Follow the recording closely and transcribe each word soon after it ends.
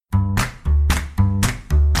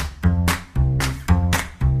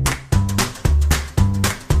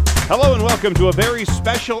Hello and welcome to a very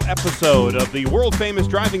special episode of the world-famous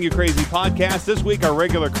Driving You Crazy podcast. This week, our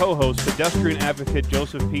regular co-host, pedestrian advocate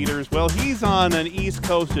Joseph Peters, well, he's on an East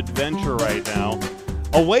Coast adventure right now.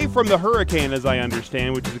 Away from the hurricane, as I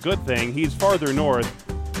understand, which is a good thing. He's farther north.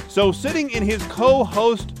 So sitting in his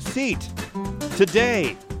co-host seat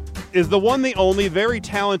today is the one, the only, very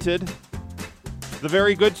talented, the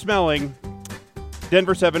very good-smelling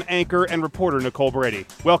Denver 7 anchor and reporter, Nicole Brady.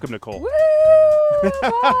 Welcome, Nicole. Woo!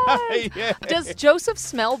 Yeah. Does Joseph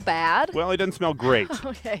smell bad? Well, he doesn't smell great.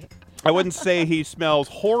 Okay. I wouldn't say he smells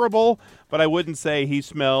horrible, but I wouldn't say he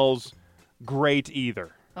smells great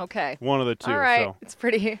either. Okay. One of the two. All right. So. It's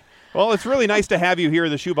pretty... Well, it's really nice to have you here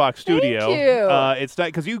in the Shoebox Studio. Thank you. It's nice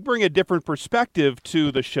because you bring a different perspective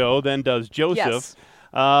to the show than does Joseph. Yes.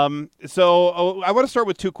 I want to start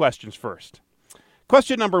with two questions first.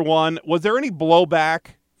 Question number one, was there any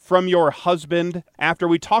blowback from your husband after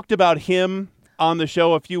we talked about him on the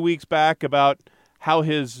show a few weeks back about how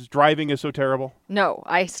his driving is so terrible? No,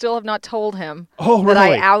 I still have not told him Oh, that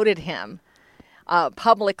really? I outed him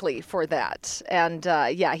publicly for that. And,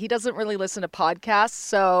 he doesn't really listen to podcasts,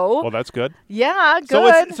 so... Well, that's good. Yeah,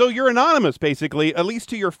 good. So you're anonymous, basically, at least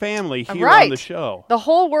to your family here Right. on the show. The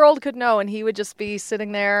whole world could know, and he would just be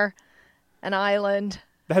sitting there, an island,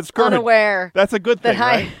 That's good. unaware. That's a good thing,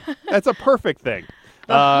 right? That's a perfect thing.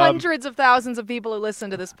 The hundreds of thousands of people who listen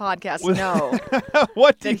to this podcast know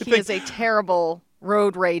What do you that he think? is a terrible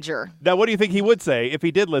road rager. Now, what do you think he would say if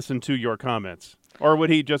he did listen to your comments? Or would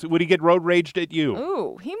he get road raged at you?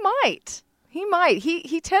 Ooh, he might. He might.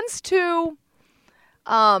 He tends to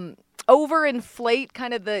overinflate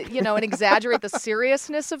kind of and exaggerate the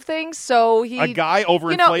seriousness of things. So A guy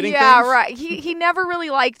overinflating yeah, things? right. He never really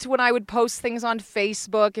liked when I would post things on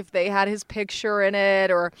Facebook if they had his picture in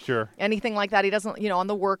it or Sure. anything like that. He doesn't, on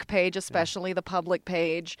the work page, especially the public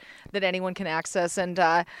page that anyone can access. And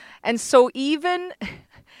so even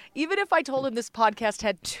if I told him this podcast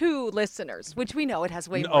had 2 listeners, which we know it has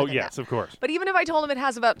way more Oh, than yes, that. of course. But even if I told him it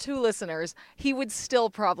has about 2 listeners, he would still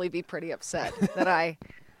probably be pretty upset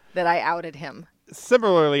that I outed him.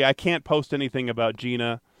 Similarly, I can't post anything about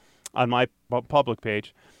Gina on my public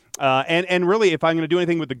page. And really, if I'm going to do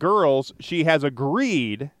anything with the girls, she has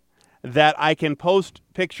agreed that I can post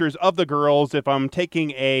pictures of the girls if I'm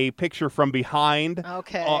taking a picture from behind.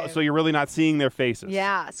 Okay. So you're really not seeing their faces.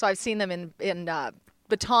 Yeah, so I've seen them in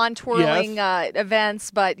baton twirling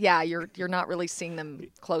events, but yeah, you're not really seeing them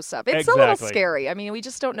close up. It's a little Exactly. scary. I mean, we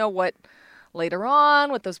just don't know what later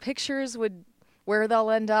on, what those pictures where they'll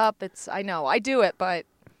end up. I know I do it, but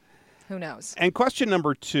who knows? And question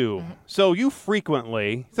number 2. So you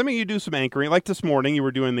frequently, you do some anchoring, like this morning you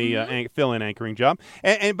were doing the fill-in anchoring job,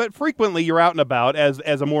 but frequently you're out and about as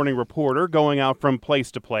a morning reporter, going out from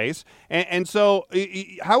place to place. And so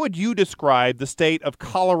how would you describe the state of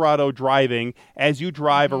Colorado driving as you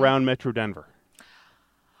drive around Metro Denver?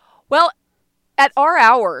 Well, at our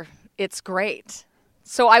hour, it's great.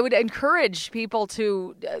 So I would encourage people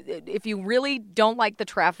to, if you really don't like the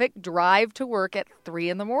traffic, drive to work at 3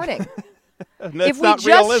 in the morning. That's If we not just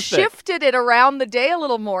realistic. shifted it around the day a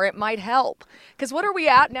little more, it might help. Because what are we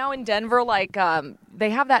at now in Denver? Like, they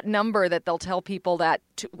have that number that they'll tell people that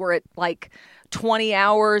we're at like 20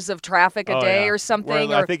 hours of traffic a day or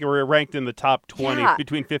something. I think we're ranked in the top 20, Yeah.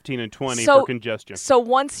 between 15 and 20 for congestion. So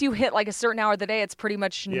once you hit like a certain hour of the day, it's pretty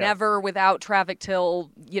much never without traffic till,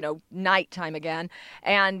 nighttime again.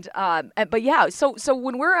 But yeah, so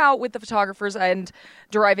when we're out with the photographers and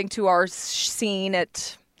driving to our scene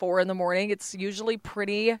at 4 in the morning, it's usually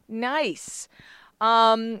pretty nice.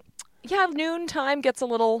 Noontime gets a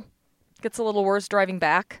little worse driving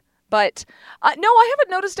back. But no, I haven't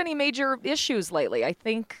noticed any major issues lately. I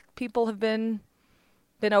think people have been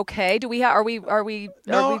okay. Do we are we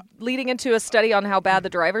leading into a study on how bad the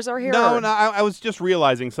drivers are here? No. I was just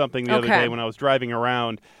realizing something the other day when I was driving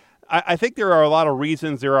around. I think there are a lot of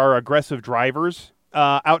reasons there are aggressive drivers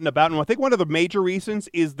out and about, and I think one of the major reasons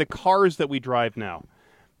is the cars that we drive now,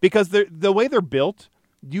 because the way they're built,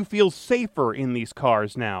 you feel safer in these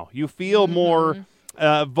cars now. You feel more.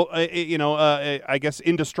 I guess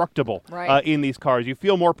indestructible in these cars. You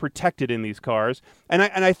feel more protected in these cars. And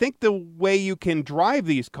I think the way you can drive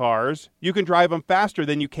these cars, you can drive them faster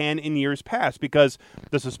than you can in years past because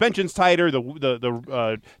the suspension's tighter,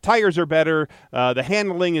 the tires are better, the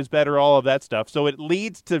handling is better, all of that stuff. So it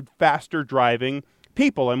leads to faster driving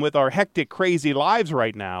people. And with our hectic, crazy lives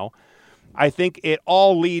right now, I think it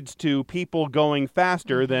all leads to people going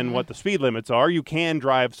faster than what the speed limits are. You can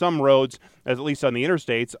drive some roads, at least on the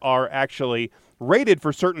interstates, are actually rated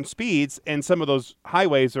for certain speeds, and some of those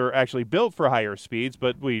highways are actually built for higher speeds,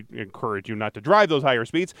 but we encourage you not to drive those higher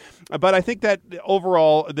speeds. But I think that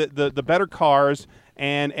overall, the better cars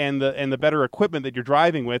and the better equipment that you're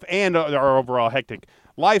driving with, and our overall hectic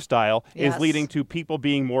lifestyle is leading to people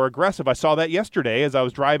being more aggressive. I saw that yesterday as I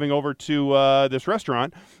was driving over to this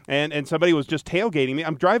restaurant, and somebody was just tailgating me.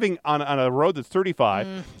 I'm driving on a road that's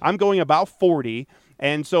 35. I'm going about 40.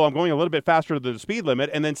 And so I'm going a little bit faster than the speed limit,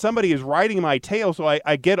 and then somebody is riding my tail, so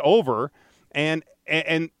I get over, and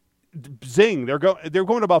zing, they're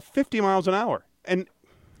going about 50 miles an hour. And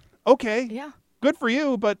okay, yeah, good for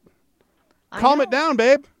you, but calm it down,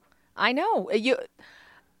 babe. I know.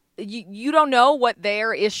 You don't know what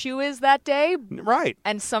their issue is that day. Right.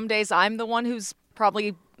 And some days I'm the one who's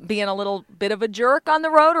probably being a little bit of a jerk on the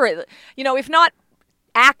road, or, if not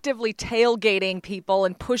actively tailgating people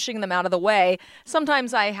and pushing them out of the way,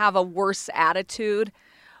 sometimes I have a worse attitude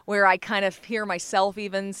where I kind of hear myself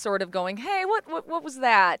even sort of going, hey, what was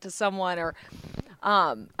that, to someone, or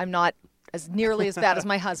I'm not as nearly as bad as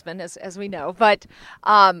my husband, as we know, but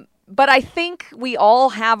I think we all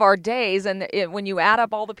have our days, and when you add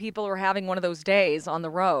up all the people who are having one of those days on the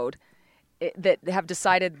road that have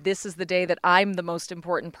decided this is the day that I'm the most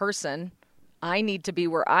important person, I need to be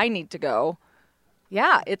where I need to go.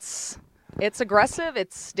 Yeah, it's aggressive,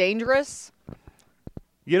 it's dangerous.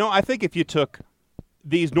 I think if you took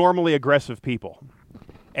these normally aggressive people,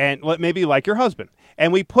 and maybe like your husband,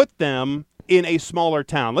 and we put them in a smaller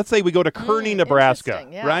town. Let's say we go to Kearney, Nebraska,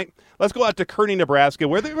 right? Let's go out to Kearney, Nebraska,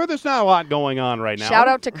 where there's not a lot going on right now. Shout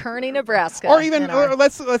out to Kearney, Nebraska. Or even,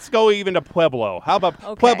 let's go even to Pueblo. How about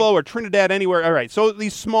Pueblo or Trinidad, anywhere? All right, so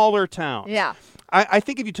these smaller towns. Yeah. I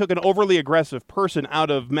think if you took an overly aggressive person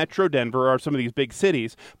out of Metro Denver or some of these big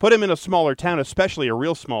cities, put him in a smaller town, especially a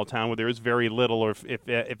real small town where there is very little or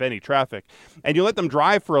if any traffic, and you let them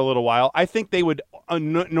drive for a little while, I think they would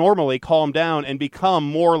normally calm down and become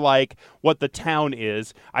more like what the town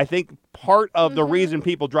is. I think part of the reason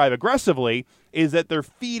people drive aggressively is that they're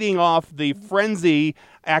feeding off the frenzy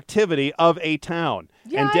activity of a town.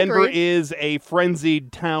 Yeah, and Denver I agree. is a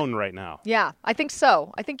frenzied town right now. Yeah, I think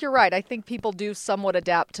so. I think you're right. I think people do somewhat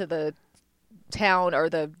adapt to the town or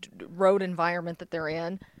the road environment that they're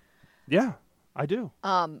in. Yeah, I do.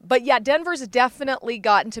 But yeah, Denver's definitely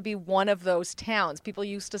gotten to be one of those towns. People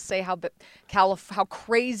used to say how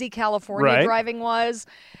crazy California driving was.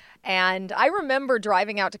 And I remember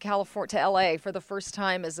driving out to LA for the first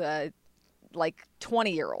time as a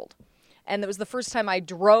 20-year-old. And it was the first time I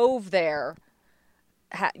drove there,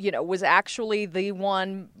 was actually the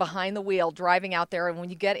one behind the wheel driving out there. And when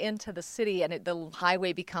you get into the city and the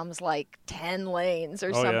highway becomes like 10 lanes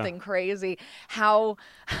or something crazy, how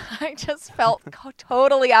I just felt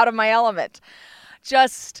totally out of my element.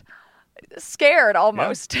 Just scared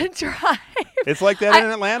almost to drive. It's like that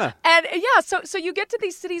in Atlanta. And so you get to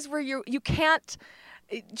these cities where you can't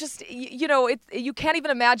just, you can't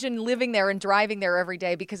even imagine living there and driving there every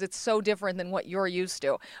day because it's so different than what you're used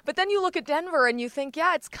to. But then you look at Denver and you think,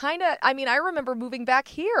 it's kind of, I remember moving back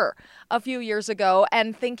here a few years ago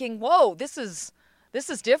and thinking, whoa, this is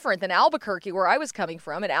different than Albuquerque, where I was coming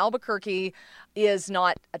from. And Albuquerque is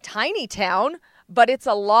not a tiny town, but it's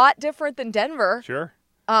a lot different than Denver. Sure.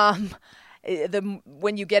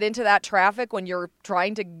 When you get into that traffic, when you're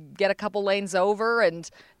trying to get a couple lanes over and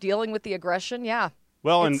dealing with the aggression,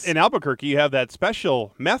 Well, in Albuquerque, you have that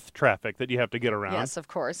special meth traffic that you have to get around. Yes, of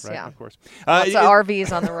course, right, of course. Lots of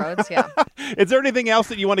RVs on the roads, Is there anything else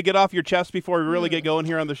that you want to get off your chest before we really get going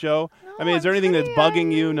here on the show? No, is there anything that's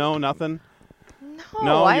bugging you? No, nothing?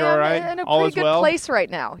 No, you're all right? I'm in a All pretty is well? good place right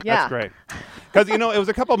now. Yeah. That's great. Because, it was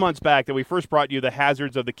a couple months back that we first brought you the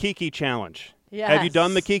hazards of the Kiki Challenge. Yes. Have you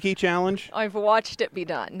done the Kiki Challenge? I've watched it be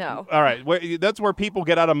done. No. All right. That's where people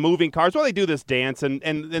get out of moving cars. Well, they do this dance, and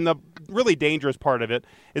the really dangerous part of it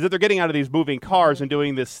is that they're getting out of these moving cars and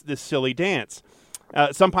doing this silly dance.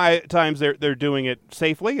 Sometimes they're doing it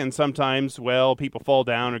safely, and sometimes, people fall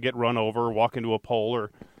down or get run over, or walk into a pole, or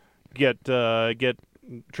get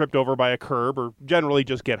tripped over by a curb, or generally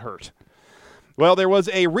just get hurt. Well, there was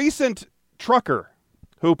a recent trucker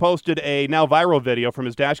who posted a now viral video from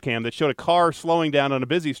his dash cam that showed a car slowing down on a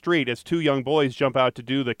busy street as two young boys jump out to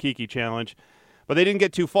do the Kiki Challenge. But they didn't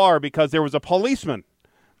get too far because there was a policeman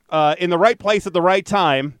in the right place at the right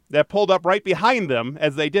time that pulled up right behind them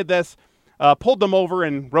as they did this, pulled them over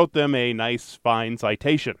and wrote them a nice fine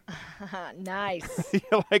citation. Nice.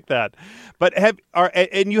 You like that. But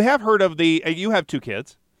and you have heard of you have two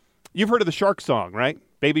kids. You've heard of the Shark song, right?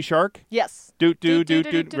 Baby Shark? Yes. Do.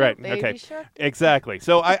 Right. Baby Okay. Shark. Exactly.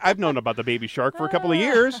 So I've known about the Baby Shark for a couple of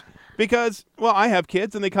years Because, well, I have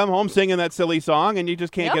kids, and they come home singing that silly song, and you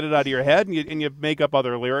just can't get it out of your head, and you make up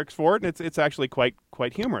other lyrics for it, and it's actually quite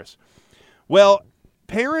humorous. Well,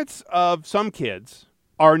 parents of some kids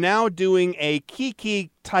are now doing a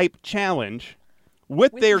Kiki-type challenge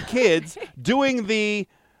with their kids doing the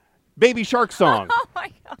Baby Shark song. Oh,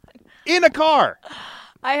 my God. In a car.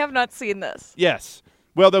 I have not seen this. Yes.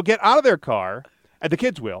 Well, they'll get out of their car, and the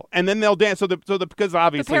kids will, and then they'll dance. Because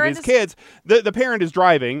obviously these kids, the parent is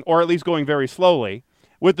driving, or at least going very slowly,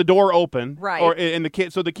 with the door open, right? Or and the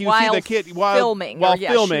kid, so you see the kid filming,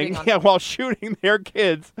 while shooting their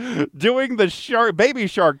kids, doing the Baby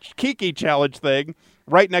Shark Kiki challenge thing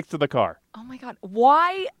right next to the car. Oh my God!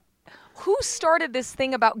 Why? Who started this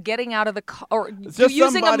thing about getting out of the car or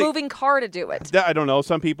using a moving car to do it? I don't know.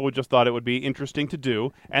 Some people just thought it would be interesting to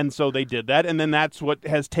do, and so they did that, and then that's what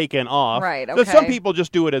has taken off. Right, okay. So some people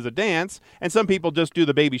just do it as a dance, and some people just do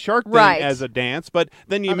the Baby Shark thing as a dance, but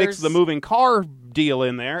then you mix the moving car deal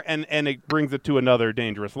in there, and it brings it to another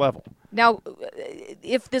dangerous level. Now,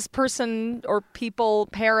 if this person or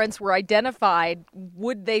parents were identified,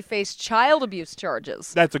 would they face child abuse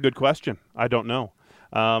charges? That's a good question. I don't know.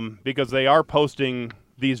 Because they are posting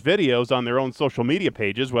these videos on their own social media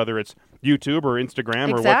pages, whether it's YouTube or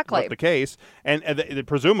Instagram or what the case, and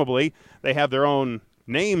presumably they have their own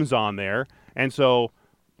names on there, and so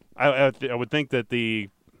I would think that the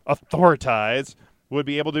authorities would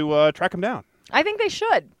be able to track them down. I think they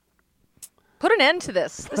should. Put an end to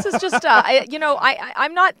this. This is just,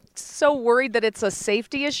 I'm not so worried that it's a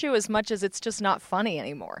safety issue as much as it's just not funny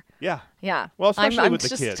anymore. Yeah. Yeah. Well, especially with the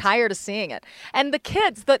kids. I'm just tired of seeing it. And the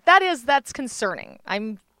kids, that's concerning.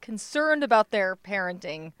 I'm concerned about their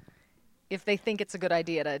parenting if they think it's a good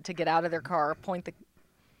idea to get out of their car,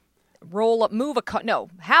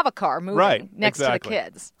 have a car moving next to the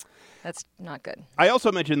kids. That's not good. I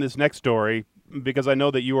also mentioned this next story because I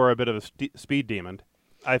know that you are a bit of a speed demon.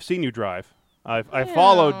 I've seen you drive. I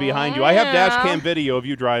followed behind you. I have dash cam video of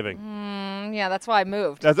you driving. Yeah, that's why I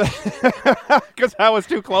moved. Because I was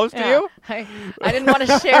too close to you? I didn't want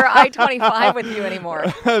to share I-25 with you anymore.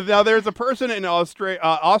 Now, there's a person in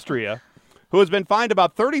Austria who has been fined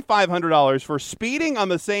about $3,500 for speeding on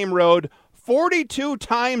the same road 42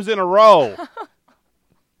 times in a row.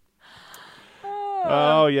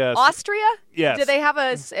 Oh, yes. Austria? Yes. Do they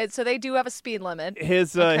have so they do have a speed limit.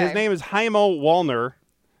 His name is Heimo Wallner.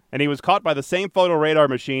 And he was caught by the same photo radar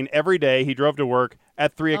machine every day he drove to work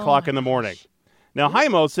at 3 o'clock in the morning. Now,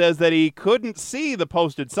 Heimo says that he couldn't see the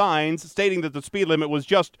posted signs stating that the speed limit was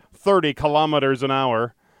just 30 kilometers an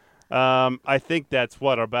hour. I think that's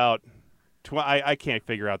about I can't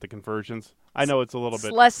figure out the conversions. I know it's a little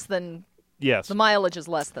bit less than. Yes. The mileage is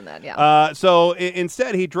less than that, yeah. So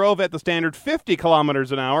instead, he drove at the standard 50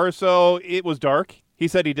 kilometers an hour, so it was dark. He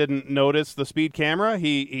said he didn't notice the speed camera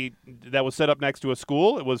that was set up next to a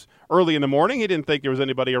school. It was early in the morning. He didn't think there was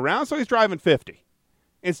anybody around, so he's driving 50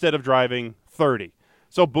 instead of driving 30.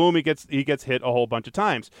 So boom, he gets hit a whole bunch of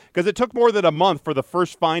times because it took more than a month for the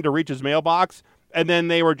first fine to reach his mailbox, and then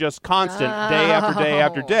they were just constant day after day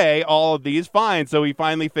after day, all of these fines. So he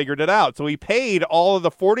finally figured it out. So he paid all of the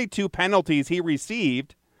 42 penalties he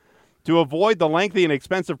received to avoid the lengthy and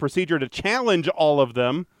expensive procedure to challenge all of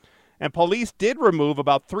them. And police did remove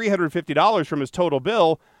about $350 from his total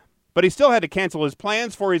bill, but he still had to cancel his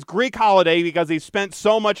plans for his Greek holiday because he spent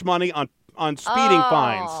so much money on speeding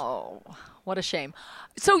fines. Oh, what a shame.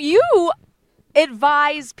 So you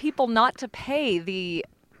advise people not to pay the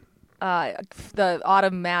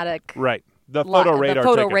automatic... Right. The photo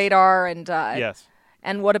radar and... yes.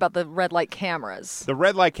 And what about the red light cameras? The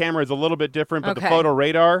red light camera is a little bit different, but the photo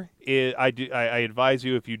radar, I advise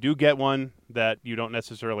you if you do get one that you don't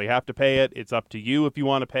necessarily have to pay it. It's up to you if you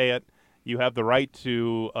want to pay it. You have the right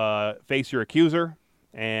to face your accuser,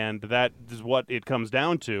 and that is what it comes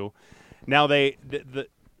down to. Now,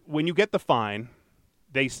 when you get the fine,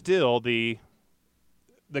 they still, the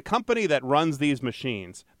company that runs these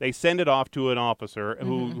machines, they send it off to an officer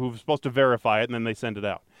who's supposed to verify it, and then they send it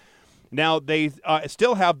out. Now, they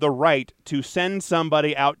still have the right to send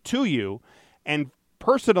somebody out to you and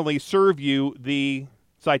personally serve you the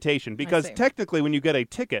citation. Because technically, when you get a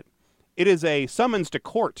ticket, it is a summons to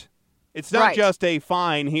court. It's not just a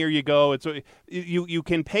fine, here you go. You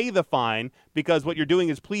can pay the fine because what you're doing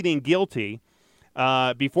is pleading guilty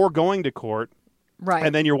before going to court. Right.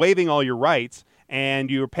 And then you're waiving all your rights.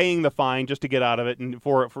 And you're paying the fine just to get out of it, and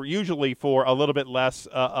for usually for a little bit less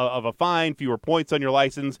of a fine, fewer points on your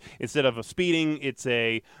license. Instead of a speeding, it's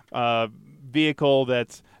a vehicle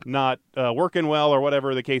that's not working well, or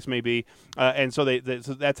whatever the case may be, and so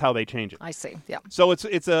so that's how they change it. I see. Yeah. So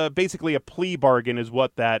it's basically a plea bargain, is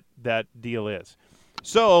what that deal is.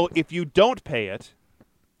 So if you don't pay it,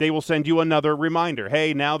 they will send you another reminder.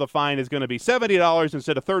 Hey, now the fine is going to be $70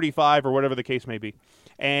 instead of $35 or whatever the case may be.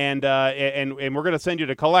 And we're going to send you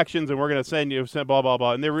to collections, and we're going to send you blah, blah,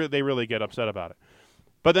 blah. And they really get upset about it.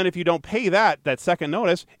 But then if you don't pay that second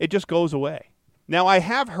notice, it just goes away. Now, I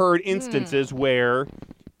have heard instances where,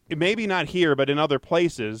 maybe not here, but in other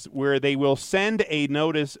places, where they will send a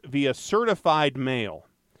notice via certified mail,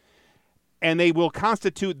 and they will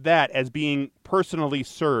constitute that as being personally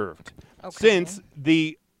served. Okay. Since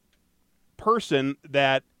the person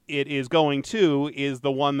that it is going to is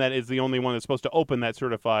the one that is the only one that's supposed to open that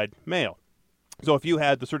certified mail. So if you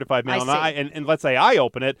had the certified mail and let's say I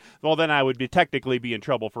open it, well, then I would technically be in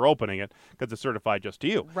trouble for opening it because it's certified just to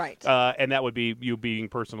you. Right. And that would be you being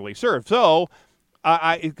personally served. So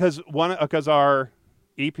because our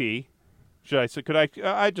EP,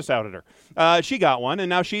 I just outed her. She got one, and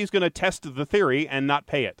now she's going to test the theory and not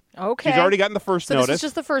pay it. Okay. She's already gotten the first notice. So this is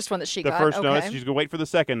just the first one that she got. The first notice. She's going to wait for the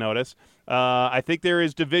second notice. I think there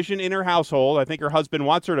is division in her household. I think her husband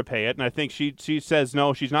wants her to pay it, and I think she says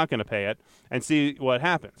no, she's not going to pay it, and see what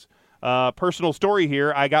happens. Personal story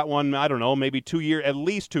here. I got one, I don't know, maybe at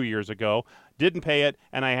least 2 years ago. Didn't pay it,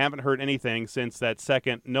 and I haven't heard anything since that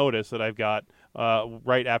second notice that I've got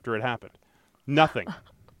right after it happened. Nothing.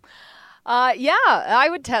 Yeah, I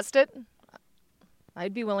would test it.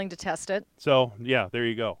 I'd be willing to test it. So, yeah, there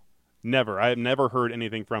you go. Never. I have never heard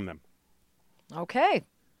anything from them. Okay.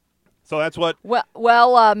 So that's what... Well,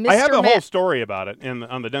 Mr. I have a whole story about it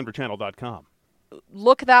on the denverchannel.com.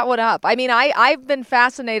 Look that one up. I mean, I've been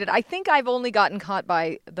fascinated. I think I've only gotten caught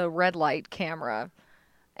by the red light camera,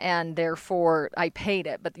 and therefore I paid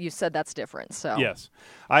it. But you said that's different. So yes,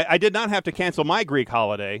 I did not have to cancel my Greek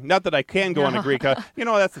holiday. Not that I can go on a Greek. That's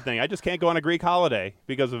the thing. I just can't go on a Greek holiday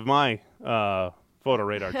because of my photo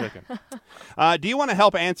radar ticket. Do you want to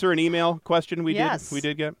help answer an email question we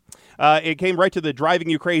did get? It came right to the Driving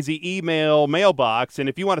You Crazy email mailbox, and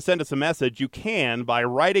if you want to send us a message, you can by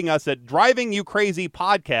writing us at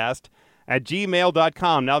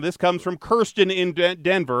drivingyoucrazypodcast@gmail.com. Now, this comes from Kirsten in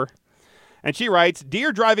Denver, and she writes,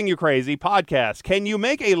 Dear Driving You Crazy Podcast, can you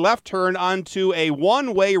make a left turn onto a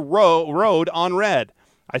one-way road on red?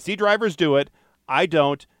 I see drivers do it. I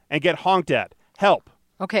don't, and get honked at. Help.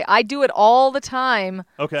 Okay, I do it all the time.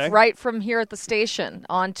 Okay. Right from here at the station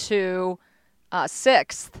onto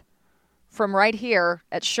 6th from right here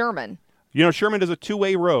at Sherman. You know, Sherman is a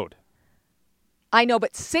two-way road. I know,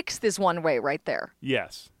 but 6th is one way right there.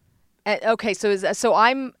 Yes. Okay, so is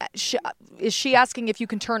she asking if you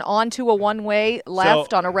can turn onto a one-way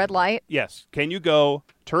left on a red light? Yes. Can you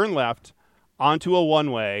turn left onto a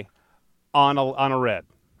one-way on a red?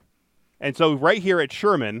 And so right here at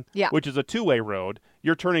Sherman, which is a two-way road,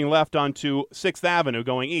 you're turning left onto 6th Avenue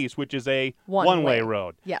going east, which is a one-way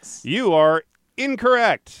road. Yes. You are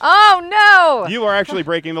incorrect. Oh, no. You are actually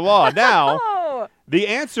breaking the law. Now, the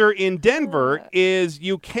answer in Denver is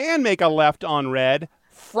you can make a left on red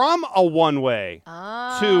from a one-way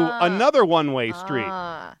to another one-way street.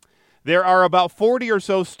 There are about 40 or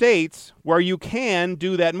so states where you can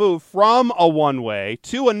do that move from a one-way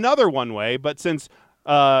to another one-way, but since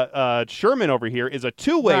Sherman over here is a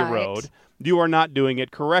two-way road, you are not doing it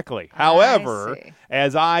correctly. However,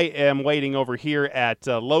 as I am waiting over here at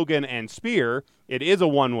Logan and Spear, it is a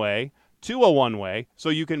one-way to a one-way, so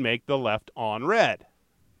you can make the left on red.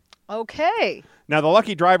 Okay. Now, the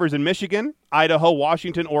lucky drivers in Michigan, Idaho,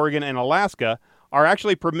 Washington, Oregon, and Alaska are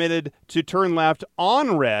actually permitted to turn left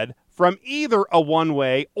on red from either a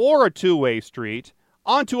one-way or a two-way street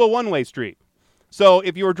onto a one-way street. So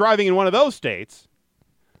if you were driving in one of those states,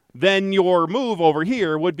 then your move over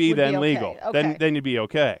here would be legal. Okay. Then you'd be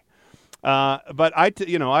okay. But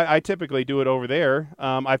I typically do it over there.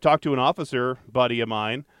 I've talked to an officer buddy of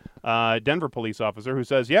mine, Denver police officer, who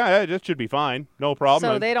says, yeah, it should be fine. No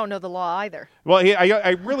problem. So they don't know the law either. Well,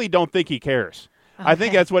 I really don't think he cares. Okay. I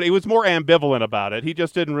think that's what he was more ambivalent about it. He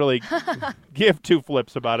just didn't really give two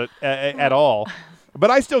flips about it at all.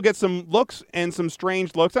 But I still get some looks and some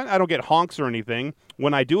strange looks. I don't get honks or anything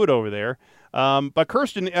when I do it over there. But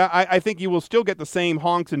Kirsten, I think you will still get the same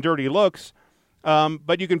honks and dirty looks,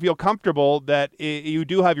 but you can feel comfortable that you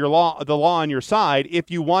do have the law on your side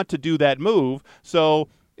if you want to do that move. So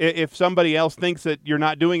if somebody else thinks that you're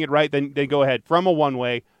not doing it right, then go ahead. From a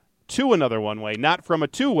one-way to another one-way, not from a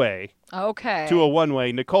two-way to a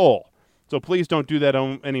one-way, Nicole. So please don't do that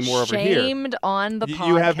anymore over here. Shamed on the podcast.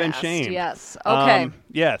 You have been shamed. Yes. Okay.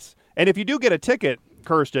 Yes. And if you do get a ticket,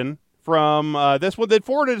 Kirsten, from this one, then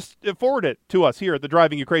forward it to us here at the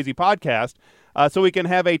Driving You Crazy podcast so we can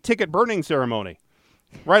have a ticket burning ceremony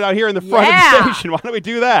right out here in the front of the station. Why don't we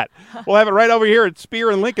do that? We'll have it right over here at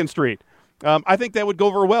Spear and Lincoln Street. I think that would go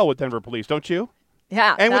over well with Denver police, don't you?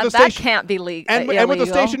 Yeah, and that, with the that station, can't be and with the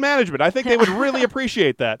station management, I think they would really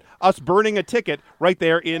appreciate that. Us burning a ticket right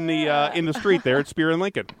there in the street there at Spear and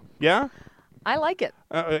Lincoln. Yeah? I like it.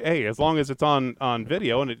 Hey, as long as it's on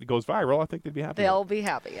video and it goes viral, I think they'd be happy. They'll be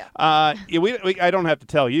happy, yeah. I don't have to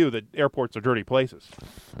tell you that airports are dirty places.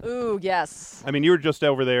 Ooh, yes. I mean, you were just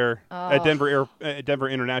over there at Denver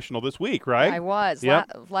International this week, right? I was.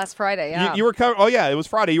 Yep. Last Friday, yeah. You were oh, yeah, it was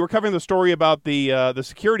Friday. You were covering the story about the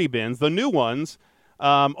security bins, the new ones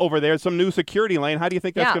over there, some new security lane. How do you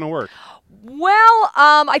think that's going to work? Well,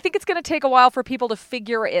 I think it's going to take a while for people to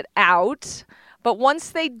figure it out. But once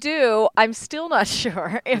they do, I'm still not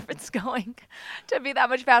sure if it's going to be that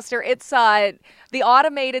much faster. It's the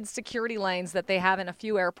automated security lanes that they have in a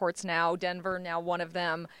few airports now. Denver, now one of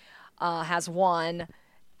them, has one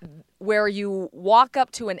where you walk up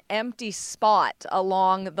to an empty spot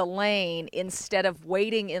along the lane instead of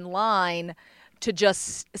waiting in line to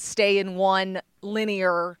just stay in one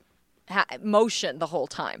linear motion the whole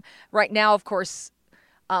time. Right now, of course,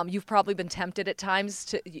 you've probably been tempted at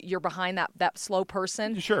times you're behind that slow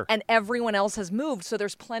person. Sure. And everyone else has moved, so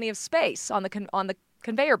there's plenty of space on the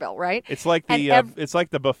conveyor belt, right? It's like it's like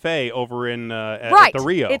the buffet over in at the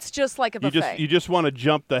Rio. It's just like a buffet. You just want to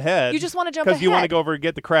jump the head. You just want to jump ahead. Because you want to go over and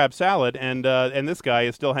get the crab salad, and this guy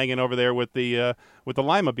is still hanging over there with the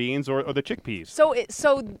lima beans or the chickpeas.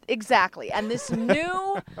 So exactly. And this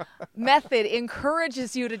new method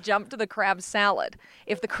encourages you to jump to the crab salad.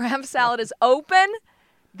 If the crab salad is open,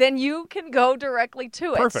 then you can go directly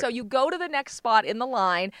to it. Perfect. So you go to the next spot in the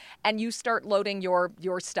line and you start loading your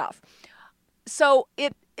stuff. So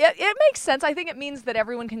it makes sense. I think it means that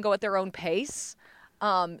everyone can go at their own pace.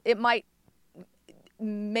 It might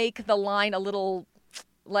make the line a little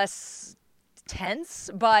less tense,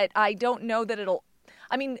 but I don't know that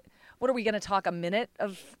I mean, what are we going to talk, a minute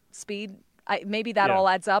of speed? Maybe that all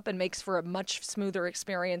adds up and makes for a much smoother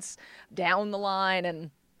experience down the line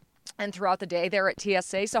and throughout the day there at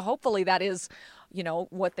TSA. So hopefully that is,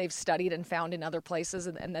 what they've studied and found in other places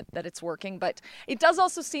and that it's working. But it does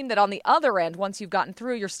also seem that on the other end, once you've gotten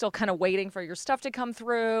through, you're still kind of waiting for your stuff to come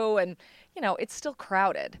through and, it's still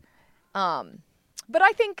crowded. But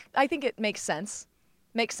I think it makes sense.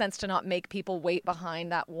 Makes sense to not make people wait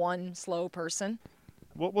behind that one slow person.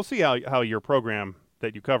 Well, we'll see how your program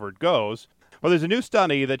that you covered goes. Well, there's a new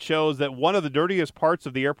study that shows that one of the dirtiest parts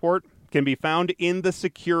of the airport can be found in the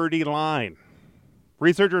security line.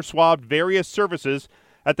 Researchers swabbed various surfaces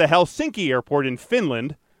at the Helsinki airport in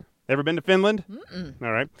Finland. Ever been to Finland? Mm-mm.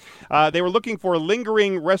 All right. They were looking for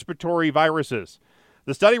lingering respiratory viruses.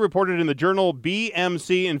 The study reported in the journal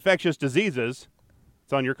BMC Infectious Diseases.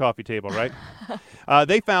 It's on your coffee table, right?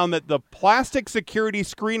 They found that the plastic security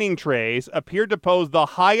screening trays appeared to pose the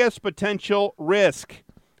highest potential risk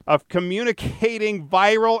of communicating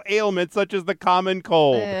viral ailments such as the common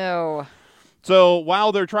cold. Ew. So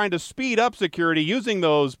while they're trying to speed up security using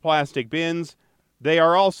those plastic bins, they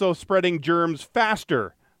are also spreading germs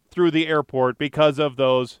faster through the airport because of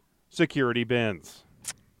those security bins.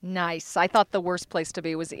 Nice. I thought the worst place to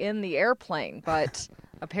be was in the airplane, but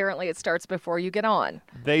apparently it starts before you get on.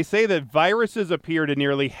 They say that viruses appeared in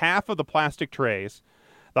nearly half of the plastic trays,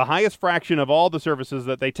 the highest fraction of all the surfaces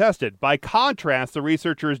that they tested. By contrast, the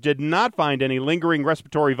researchers did not find any lingering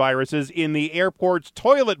respiratory viruses in the airport's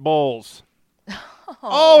toilet bowls.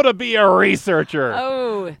 Oh, to be a researcher.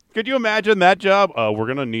 Oh. Could you imagine that job? We're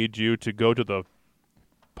going to need you to go to the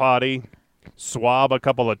potty, swab a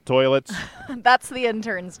couple of toilets. That's the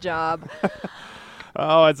intern's job.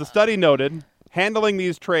 As the study noted, handling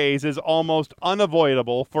these trays is almost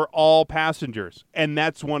unavoidable for all passengers, and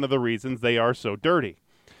that's one of the reasons they are so dirty.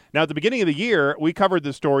 Now, at the beginning of the year, we covered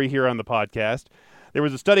this story here on the podcast. There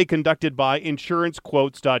was a study conducted by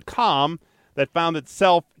InsuranceQuotes.com that found that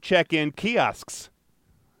self-check-in kiosks,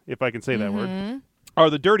 if I can say that word, are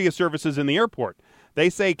the dirtiest surfaces in the airport. They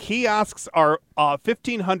say kiosks are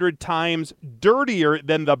 1,500 times dirtier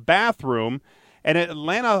than the bathroom. And at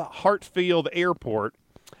Atlanta Hartsfield Airport,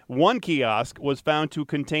 one kiosk was found to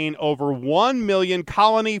contain over 1 million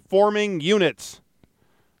colony-forming units.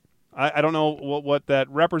 I don't know what that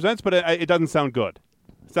represents, but it doesn't sound good.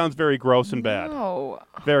 It sounds very gross and bad. No.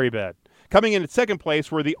 Very bad. Coming in at second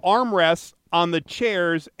place were the armrests on the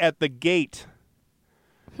chairs at the gate.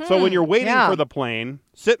 So when you're waiting for the plane,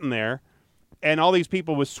 sitting there, and all these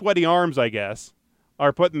people with sweaty arms, I guess,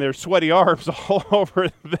 are putting their sweaty arms all over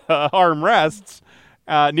the armrests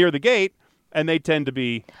near the gate, and they tend to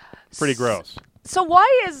be pretty gross. So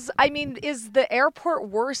why is the airport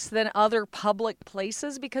worse than other public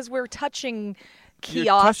places? Because we're touching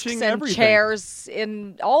kiosks touching and everything. chairs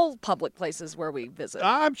in all public places where we visit.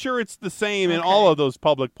 I'm sure it's the same in all of those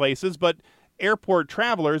public places, but airport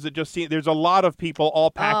travelers, there's a lot of people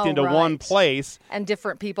all packed into one place. And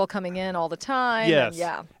different people coming in all the time. Yes.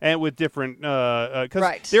 And with different,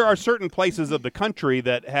 because there are certain places of the country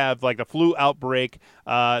that have like a flu outbreak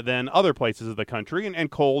than other places of the country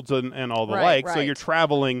and colds and all the like. So you're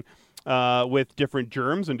traveling with different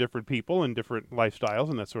germs and different people and different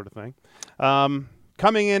lifestyles and that sort of thing.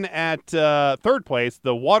 Coming in at third place,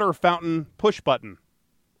 the water fountain push button.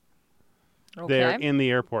 There in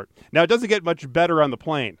the airport. Now, it doesn't get much better on the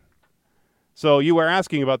plane. So you were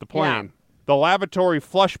asking about the plane. Yeah. The lavatory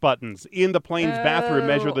flush buttons in the plane's bathroom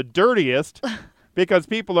measure the dirtiest because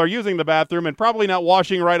people are using the bathroom and probably not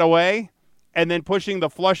washing right away and then pushing the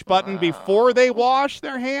flush button before they wash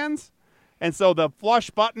their hands. And so the flush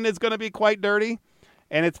button is going to be quite dirty.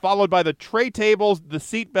 And it's followed by the tray tables, the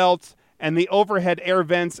seat belts, and the overhead air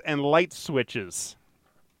vents and light switches.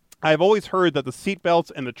 I've always heard that the seat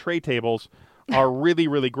belts and the tray tables are really,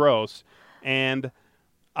 really gross, and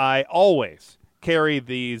I always carry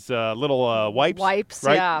these little wipes. Wipes,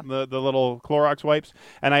 right? Yeah. The little Clorox wipes,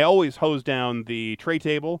 and I always hose down the tray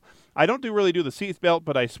table. I don't really do the seat belt,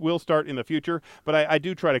 but I will start in the future. But I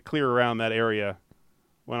do try to clear around that area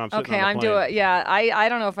when I'm sitting on the plane. I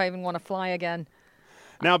don't know if I even want to fly again.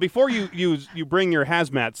 Now, before you bring your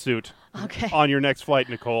hazmat suit on your next flight,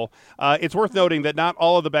 Nicole, it's worth noting that not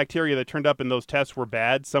all of the bacteria that turned up in those tests were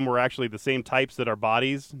bad. Some were actually the same types that our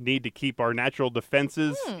bodies need to keep our natural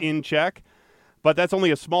defenses in check. But that's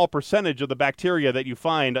only a small percentage of the bacteria that you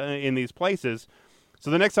find in these places.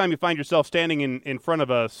 So the next time you find yourself standing in front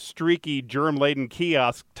of a streaky, germ-laden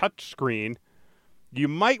kiosk touchscreen, you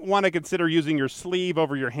might want to consider using your sleeve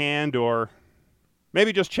over your hand or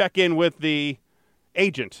maybe just check in with the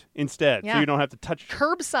agent instead, so you don't have to touch.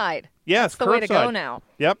 Curbside. Yes, that's the way to go now.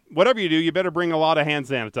 Yep. Whatever you do, you better bring a lot of hand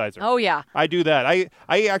sanitizer. Oh, yeah. I do that. I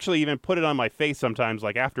actually even put it on my face sometimes,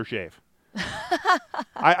 like aftershave.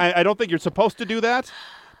 I don't think you're supposed to do that,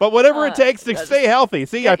 but whatever it takes to stay healthy.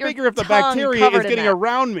 See, I figure if the bacteria is getting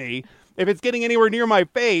around me, if it's getting anywhere near my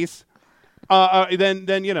face,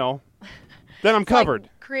 then I'm covered.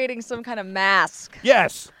 Like creating some kind of mask.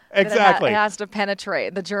 Yes. Exactly. It has to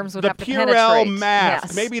penetrate. The germs would have to penetrate. The Purell mask.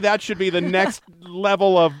 Yes. Maybe that should be the next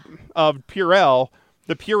level of Purell.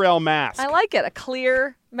 The Purell mask. I like it. A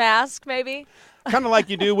clear mask, maybe. Kind of like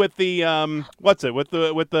you do with the with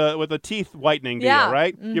the teeth whitening deal,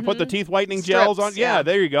 right? Mm-hmm. You put the teeth whitening gels on. Yeah,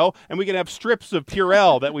 there you go. And we can have strips of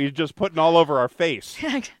Purell that we just putting all over our face.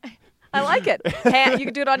 I like it. You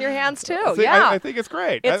can do it on your hands, too. See, I think it's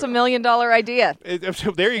great. It's $1 million idea.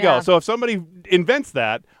 There you go. So if somebody invents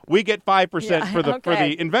that, we get 5% for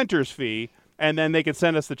the inventor's fee, and then they can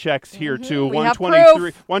send us the checks here to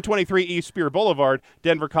 123 East Spear Boulevard,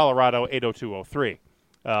 Denver, Colorado, 80203.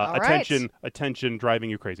 Attention, Driving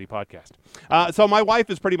You Crazy podcast. So my wife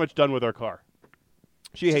is pretty much done with our car.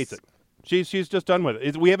 She hates it. She's just done with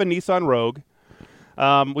it. We have a Nissan Rogue.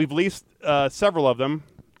 We've leased several of them.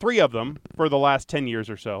 3 of them for the last 10 years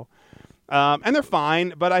or so. And they're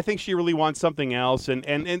fine, but I think she really wants something else. And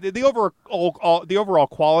the overall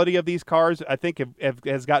quality of these cars, I think,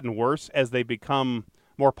 has gotten worse as they become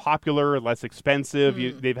more popular, less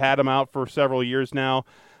expensive. They've had them out for several years now.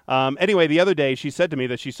 Anyway, the other day she said to me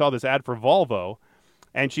that she saw this ad for Volvo,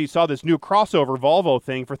 and she saw this new crossover Volvo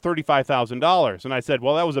thing for $35,000. And I said,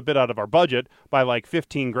 well, that was a bit out of our budget by like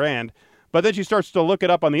 $15,000. But then she starts to look it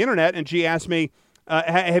up on the internet, and she asked me,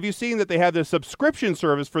 have you seen that they have this subscription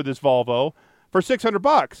service for this Volvo for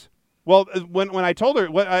 $600? Well, when I told her,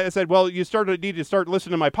 I said, well, you need to start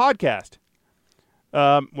listening to my podcast.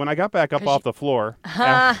 When I got back up off the floor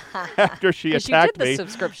after she attacked me. You did the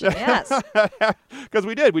subscription, yes. Because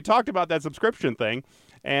we did. We talked about that subscription thing.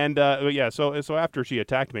 And, so after she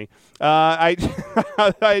attacked me, I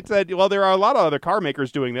said, well, there are a lot of other car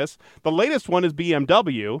makers doing this. The latest one is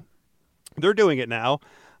BMW. They're doing it now.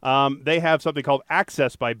 They have something called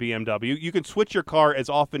Access by BMW. You can switch your car as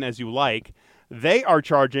often as you like. They are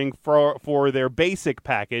charging for their basic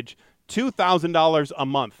package $2,000 a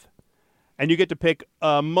month. And you get to pick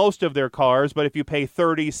most of their cars, but if you pay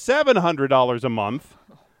 $3,700 a month,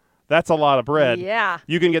 that's a lot of bread. Yeah.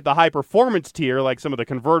 You can get the high-performance tier, like some of the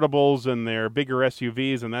convertibles and their bigger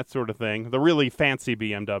SUVs and that sort of thing, the really fancy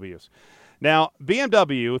BMWs. Now,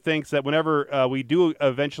 BMW thinks that whenever we do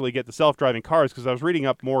eventually get the self-driving cars, because I was reading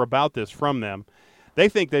up more about this from them, they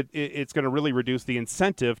think that it's going to really reduce the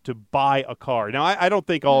incentive to buy a car. Now, I don't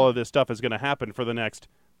think all of this stuff is going to happen for the next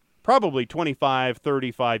probably 25,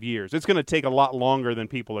 35 years. It's going to take a lot longer than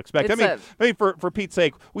people expect. I mean, for Pete's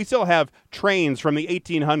sake, we still have trains from the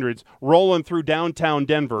 1800s rolling through downtown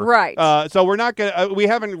Denver. Right. So we're not going to, we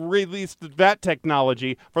haven't released that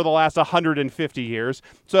technology for the last 150 years.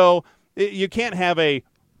 So you can't have a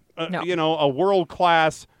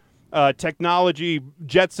world-class technology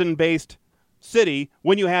Jetson-based city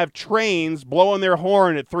when you have trains blowing their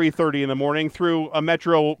horn at 3:30 in the morning through a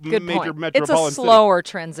major metropolitan It's a slower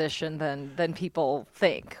transition than people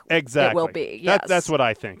think. Exactly. It will be. Yes. That's what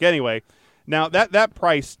I think. Anyway, now that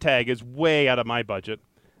price tag is way out of my budget,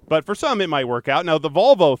 but for some it might work out. Now the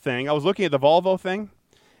Volvo thing, I was looking at the Volvo thing,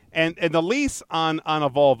 and the lease on a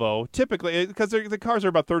Volvo typically, because the cars are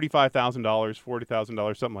about $35,000,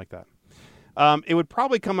 $40,000, something like that. It would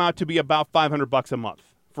probably come out to be about $500 a month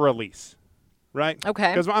for a lease. Right?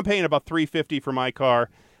 Okay. Because I'm paying about $350 for my car,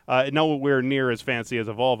 nowhere near as fancy as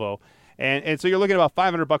a Volvo. And so you're looking at about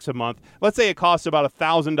 $500 a month. Let's say it costs about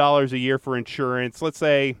 $1,000 a year for insurance. Let's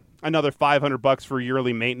say another $500 for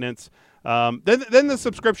yearly maintenance. Then the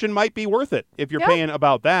subscription might be worth it if you're paying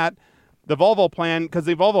about that. The Volvo plan, because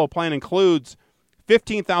the Volvo plan includes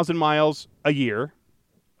 15,000 miles a year,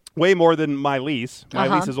 way more than my lease.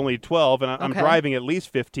 My lease is only 12, and I'm driving at least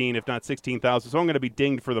 15, if not 16,000. So I'm going to be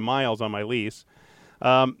dinged for the miles on my lease.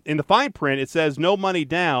 In the fine print, it says no money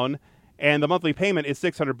down, and the monthly payment is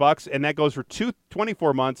 $600, and that goes for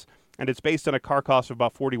 24 months, and it's based on a car cost of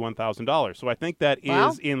about $41,000. So I think that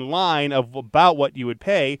is in line of about what you would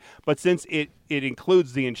pay. But since it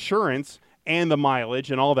includes the insurance and the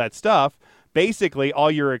mileage and all that stuff, basically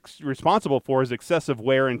all you're responsible for is excessive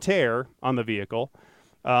wear and tear on the vehicle.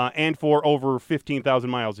 And for over 15,000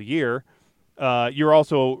 miles a year, you're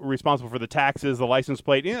also responsible for the taxes, the license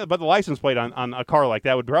plate. Yeah, but the license plate on a car like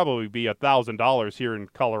that would probably be $1,000 here in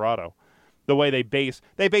Colorado. The way they base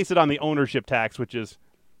it on the ownership tax, which is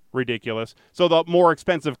ridiculous. So the more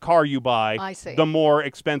expensive car you buy, the more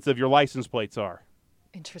expensive your license plates are.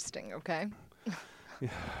 Interesting. Okay.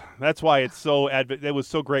 That's why it's it was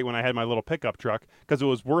so great when I had my little pickup truck, because it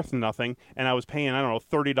was worth nothing, and I was paying, I don't know,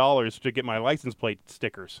 $30 to get my license plate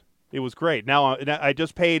stickers. It was great. Now I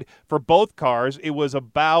just paid for both cars. It was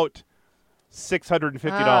about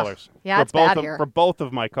 $650 for both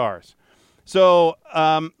of my cars. So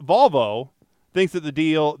Volvo thinks that the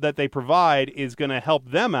deal that they provide is going to help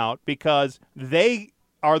them out because they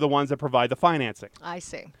are the ones that provide the financing. I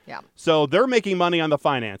see. Yeah. So they're making money on the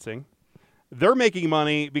financing. They're making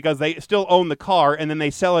money because they still own the car, and then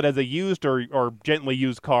they sell it as a used or gently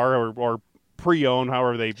used car or pre-owned,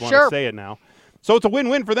 however they want to say it now. So it's a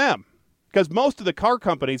win-win for them because most of the car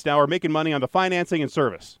companies now are making money on the financing and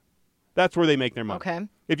service. That's where they make their money. Okay.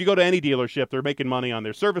 If you go to any dealership, they're making money on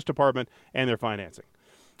their service department and their financing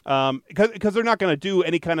because they're not going to do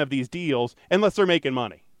any kind of these deals unless they're making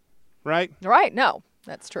money, right? Right. No,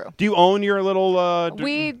 that's true. Do you own your little...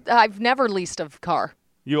 I've never leased a car.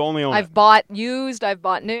 You only own I've bought used, I've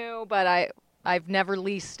bought new, but I've never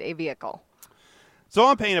leased a vehicle. So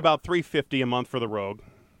I'm paying about $350 a month for the Rogue.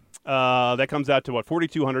 That comes out to,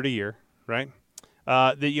 $4,200 a year, right?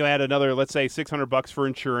 You add another, let's say, $600 for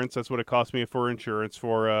insurance. That's what it cost me for insurance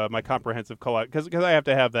for my comprehensive collect, because I have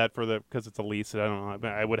to have that because it's a lease. I don't know.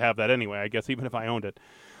 I would have that anyway, I guess, even if I owned it.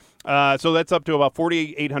 So that's up to about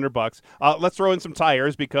 $4,800. Let's throw in some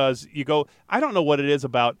tires because I don't know what it is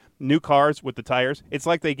about new cars with the tires. It's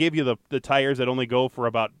like they give you the tires that only go for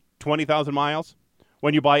about 20,000 miles.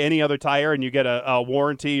 When you buy any other tire and you get a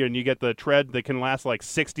warranty and you get the tread that can last like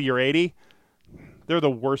 60 or 80, they're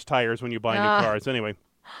the worst tires when you buy new cars. Anyway,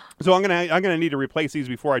 so I'm gonna need to replace these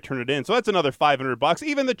before I turn it in. So that's another $500.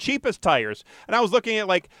 Even the cheapest tires. And I was looking at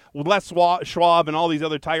like Les Schwab and all these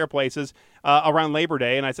other tire places around Labor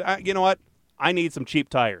Day, and I said, you know what? I need some cheap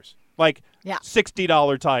tires, like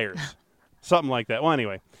 $60 tires, something like that. Well,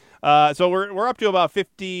 anyway, so we're up to about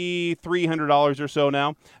 $5,300 or so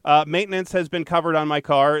now. Maintenance has been covered on my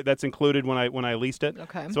car. That's included when I leased it.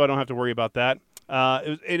 Okay. So I don't have to worry about that.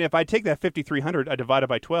 And if I take that $5,300, I divide it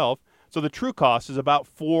by 12. So the true cost is about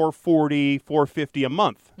 $440, $450 a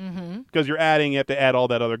month because you have to add all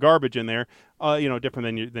that other garbage in there,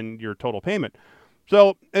 different than your total payment.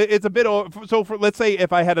 So it's a bit. Let's say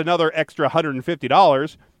if I had another extra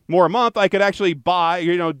 $150 more a month, I could actually buy,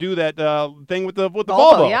 do that thing with the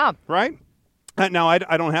Volvo, right? Now I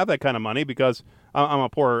don't have that kind of money because I'm a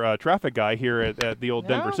poor traffic guy here at the old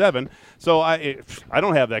Denver 7, so I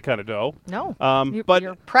don't have that kind of dough. No, but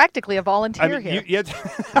you're practically a volunteer here.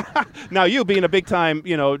 Now you being a big time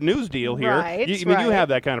news deal here, right, you have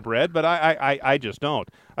that kind of bread, but I just don't.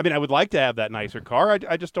 I mean, I would like to have that nicer car.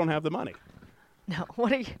 I just don't have the money. No.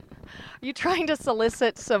 What are you? Are you trying to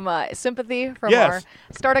solicit some sympathy from Yes.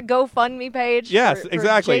 start a GoFundMe page? Yes, for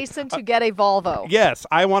exactly. Jason to get a Volvo. Yes,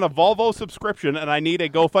 I want a Volvo subscription, and I need a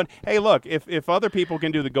GoFund. Hey, look, if other people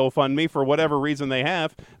can do the GoFundMe for whatever reason they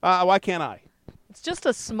have, why can't I? It's just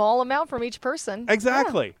a small amount from each person.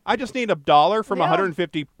 Exactly. I just need $1 from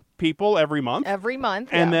 150 people every month. Every month.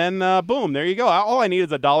 And then, boom, there you go. All I need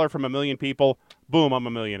is $1 from 1 million people. Boom, I'm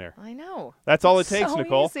a millionaire. I know. That's all it It's takes, so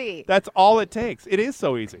Nicole. easy. That's all it takes. It is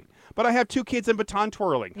so easy. But I have 2 kids in baton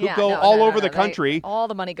twirling who go No, all over the country all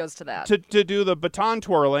the money goes to that. to do the baton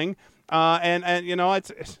twirling, and you know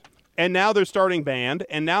and now they're starting band,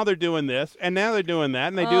 and now they're doing this, and now they're doing that,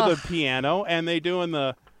 and they do the piano, and they doing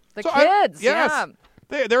the kids. yes,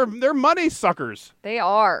 they're money suckers. They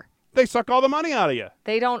are. They suck all the money out of you.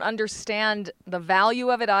 They don't understand the value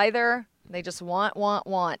of it either. They just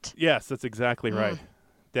want. Yes, that's exactly right.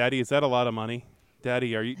 Daddy, is that a lot of money?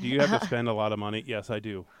 Daddy, do you have to spend a lot of money? Yes, I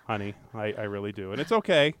do, honey. I really do. And it's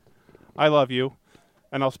okay. I love you,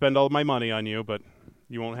 and I'll spend all my money on you, but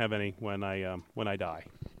you won't have any when I die.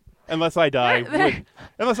 Unless I die.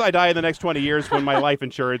 Unless I die in the next 20 years when my life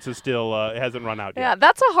insurance is still hasn't run out yet. Yeah,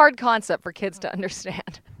 that's a hard concept for kids to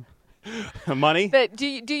understand. Money? That do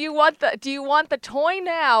you want the toy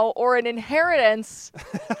now or an inheritance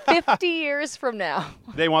 50 years from now?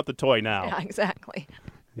 They want the toy now. Yeah, exactly.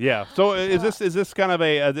 Yeah. So is this kind of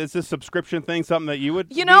is this subscription thing something that you would?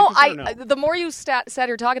 You know, no? the more you said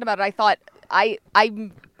you're talking about it, I thought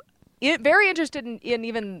I'm very interested in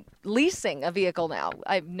even leasing a vehicle now.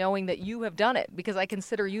 Knowing that you have done it because I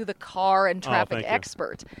consider you the car and traffic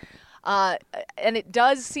expert. And it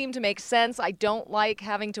does seem to make sense. I don't like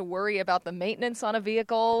having to worry about the maintenance on a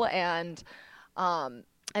vehicle, and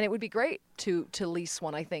it would be great to lease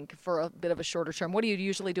one, I think, for a bit of a shorter term. What do you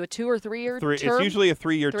usually do, a 2 or 3 year term? It's usually a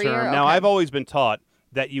 3-year term. Now, okay. I've always been taught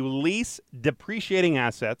that you lease depreciating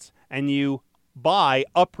assets and buy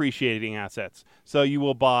appreciating assets. So you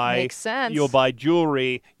will buy, Makes sense. You'll buy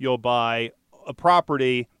jewelry, you'll buy a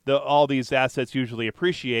property. All these assets usually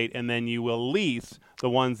appreciate, and then you will lease the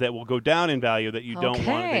ones that will go down in value that you don't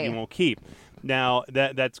want, that you won't keep. Now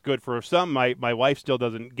that's good for some. My wife still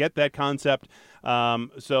doesn't get that concept.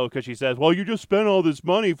 So because she says, well, you just spent all this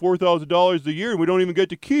money, $4,000 a year, and we don't even get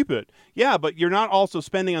to keep it. Yeah, but you're not also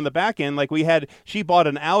spending on the back end. Like she bought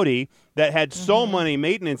an Audi that had so many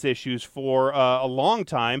maintenance issues for a long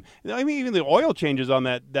time. I mean, even the oil changes on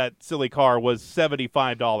that silly car was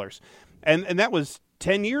 $75, and that was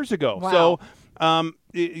 10 years ago. Wow. So.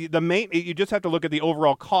 You just have to look at the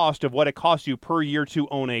overall cost of what it costs you per year to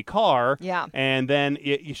own a car. Yeah. And then,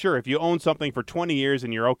 sure, if you own something for 20 years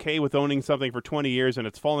and you're okay with owning something for 20 years and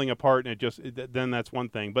it's falling apart and then that's one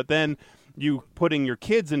thing. But then you putting your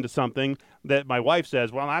kids into something that my wife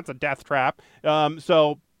says, well, that's a death trap.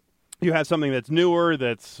 So you have something that's newer,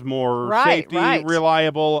 that's more safety,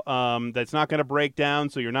 reliable, that's not going to break down,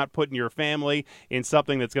 so you're not putting your family in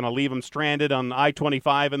something that's going to leave them stranded on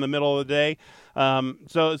I-25 in the middle of the day.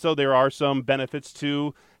 So there are some benefits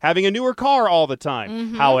to having a newer car all the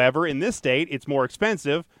time. However, in this state, it's more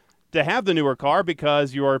expensive to have the newer car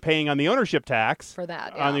because you are paying on the ownership tax for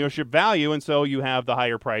that, on the ownership value, and so you have the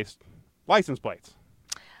higher priced license plates.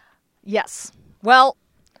 Yes. Well,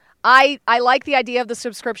 I like the idea of the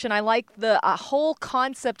subscription. I like the whole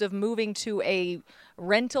concept of moving to a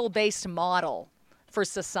rental-based model for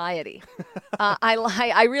society.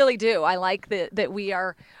 I really do. I like that we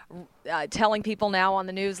are telling people now on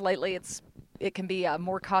the news lately it can be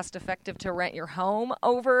more cost-effective to rent your home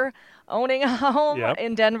over owning a home,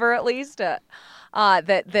 in Denver at least.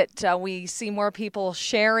 That we see more people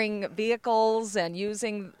sharing vehicles and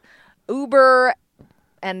using Uber.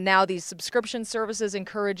 And now these subscription services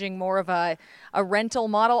encouraging more of a rental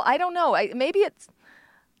model. I don't know. Maybe it's.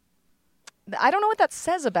 I don't know what that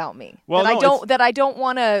says about me. Well, that I don't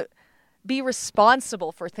want to be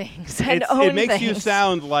responsible for things and own it makes things. you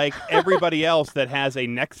sound like everybody else that has a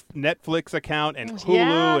Netflix account and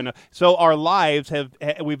Hulu, and so our lives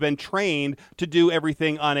we've been trained to do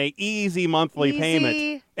everything on a easy monthly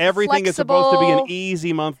payment. Everything is supposed to be an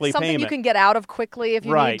easy monthly something payment. You can get out of quickly if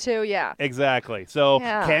you need to. Yeah, exactly. So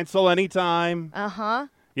cancel anytime.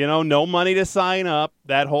 No money to sign up.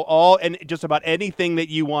 That and just about anything that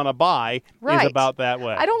you want to buy is about that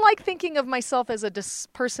way. I don't like thinking of myself as a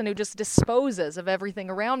person who just disposes of everything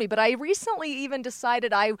around me, but I recently even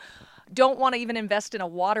decided I don't want to even invest in a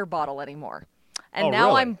water bottle anymore. And now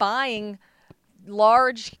really? I'm buying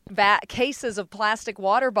large cases of plastic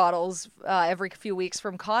water bottles every few weeks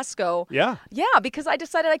from Costco. Yeah, because I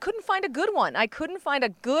decided I couldn't find a good one. I couldn't find a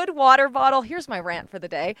good water bottle. Here's my rant for the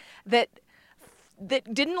day. That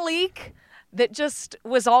didn't leak, that just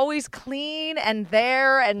was always clean and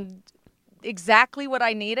there and exactly what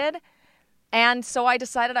I needed. And so I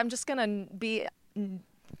decided I'm just going to be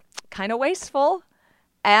kind of wasteful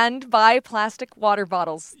and buy plastic water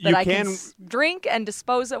bottles that I can drink and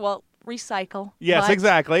dispose of. Well, recycle. Yes,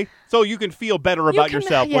 exactly. So you can feel better about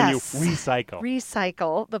yourself when you recycle.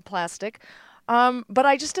 Recycle the plastic. But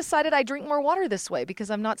I just decided I drink more water this way because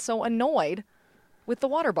I'm not so annoyed with the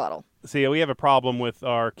water bottle. See, we have a problem with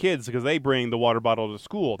our kids because they bring the water bottle to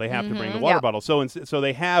school. They have to bring the water bottle. So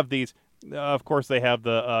they have these. Of course, they have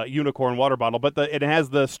the unicorn water bottle, but it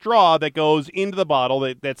has the straw that goes into the bottle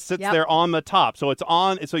that sits there on the top. So it's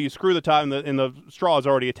on. So you screw the top, and the straw is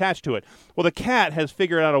already attached to it. Well, the cat has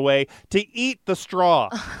figured out a way to eat the straw,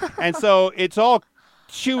 and so it's all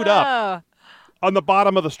chewed up on the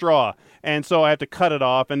bottom of the straw. And so I have to cut it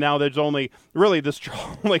off, and now there's the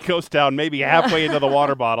straw only goes down maybe halfway into the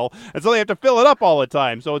water bottle, and so they have to fill it up all the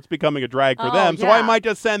time, so it's becoming a drag for them. So I might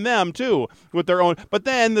just send them, too, with their own. But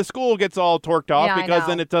then the school gets all torqued off because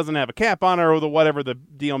then it doesn't have a cap on it or whatever the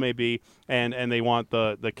deal may be, and they want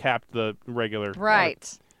the regular. Right.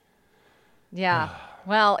 Water. Yeah.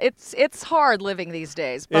 Well, it's hard living these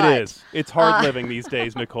days. But, it is. It's hard living these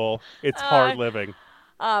days, Nicole. It's hard living.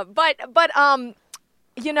 I'm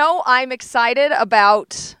excited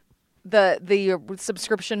about the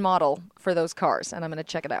subscription model for those cars, and I'm going to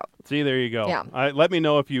check it out. See, there you go. Yeah. Let me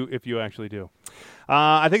know if you actually do.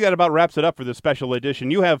 I think that about wraps it up for this special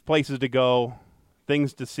edition. You have places to go,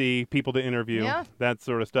 things to see, people to interview, that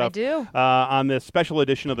sort of stuff. I do. On this special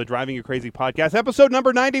edition of the Driving You Crazy podcast, episode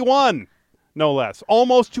number 91, no less.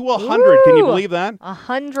 Almost to 100. Woo! Can you believe that?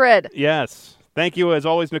 100. Yes. Thank you, as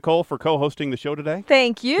always, Nicole, for co-hosting the show today.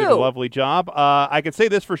 Thank you. You did a lovely job. I can say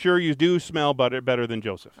this for sure: you do smell better than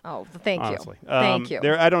Joseph. Oh, thank honestly. you. Thank you.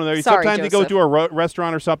 I don't know. Sorry, sometimes Joseph. you go to a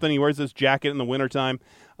restaurant or something. He wears this jacket in the wintertime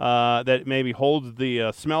that maybe holds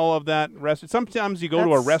the smell of that restaurant. Sometimes you go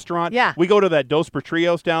to a restaurant. Yeah. We go to that Dos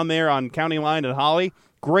Patrios down there on County Line at Holly.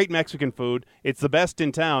 Great Mexican food. It's the best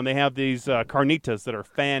in town. They have these carnitas that are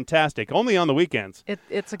fantastic. Only on the weekends.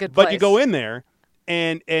 It's a good place. But you go in there.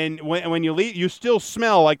 And when you leave, you still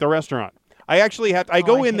smell like the restaurant. I actually I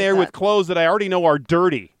go in there with clothes that I already know are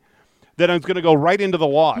dirty, that I'm going to go right into the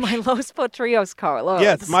wash. My Los Patrios clothes.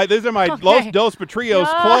 Yes, these are my Los Dos Patrios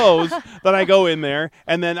clothes that I go in there,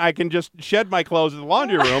 and then I can just shed my clothes in the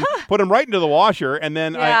laundry room, put them right into the washer, and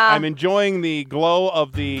then I'm enjoying the glow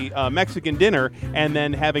of the Mexican dinner, and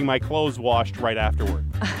then having my clothes washed right afterward.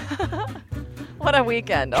 What a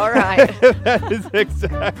weekend. All right. That is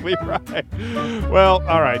exactly right. Well,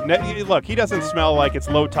 all right. Look, he doesn't smell like it's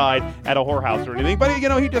low tide at a whorehouse or anything, but he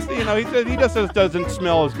just doesn't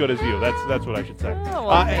smell as good as you. That's what I should say. Oh,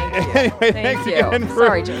 well, anyway, thanks again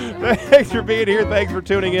thanks for being here. Thanks for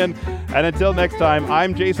tuning in. And until next time,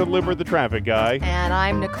 I'm Jason Limbert, the traffic guy. And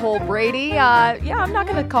I'm Nicole Brady. I'm not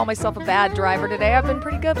going to call myself a bad driver today. I've been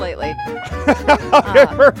pretty good lately. Okay,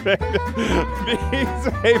 perfect. Be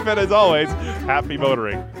safe, and as always, happy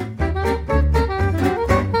motoring.